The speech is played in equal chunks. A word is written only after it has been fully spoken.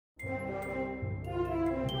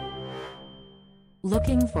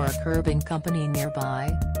Looking for a curbing company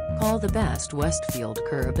nearby? Call the best Westfield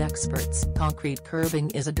curb experts. Concrete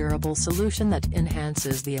curbing is a durable solution that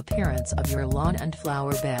enhances the appearance of your lawn and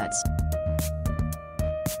flower beds.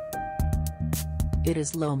 It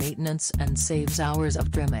is low maintenance and saves hours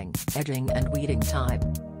of trimming, edging and weeding time.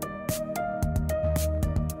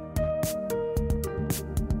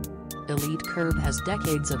 Elite Curb has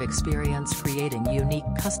decades of experience creating unique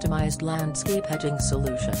customized landscape edging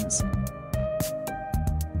solutions.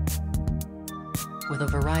 With a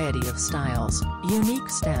variety of styles, unique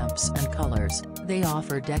stamps and colors, they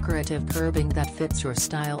offer decorative curbing that fits your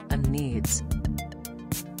style and needs.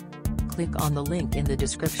 Click on the link in the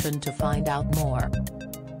description to find out more.